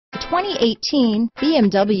2018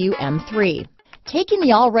 BMW M3. Taking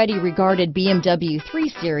the already regarded BMW 3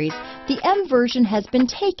 Series, the M version has been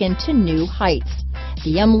taken to new heights.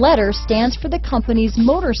 The M letter stands for the company's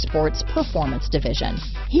Motorsports Performance Division.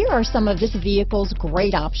 Here are some of this vehicle's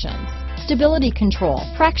great options: stability control,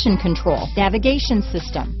 traction control, navigation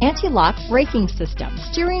system, anti-lock braking system,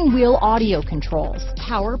 steering wheel audio controls,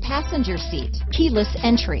 power passenger seat, keyless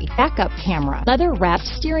entry, backup camera, leather-wrapped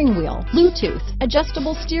steering wheel, Bluetooth,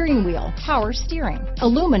 adjustable steering wheel, power steering,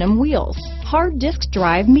 aluminum wheels, hard disk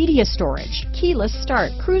drive media storage, keyless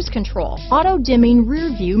start, cruise control, auto-dimming rear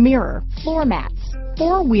view mirror, floor mats,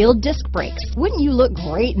 four-wheel disc brakes. Wouldn't you look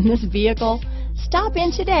great in this vehicle? Stop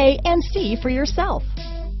in today and see for yourself.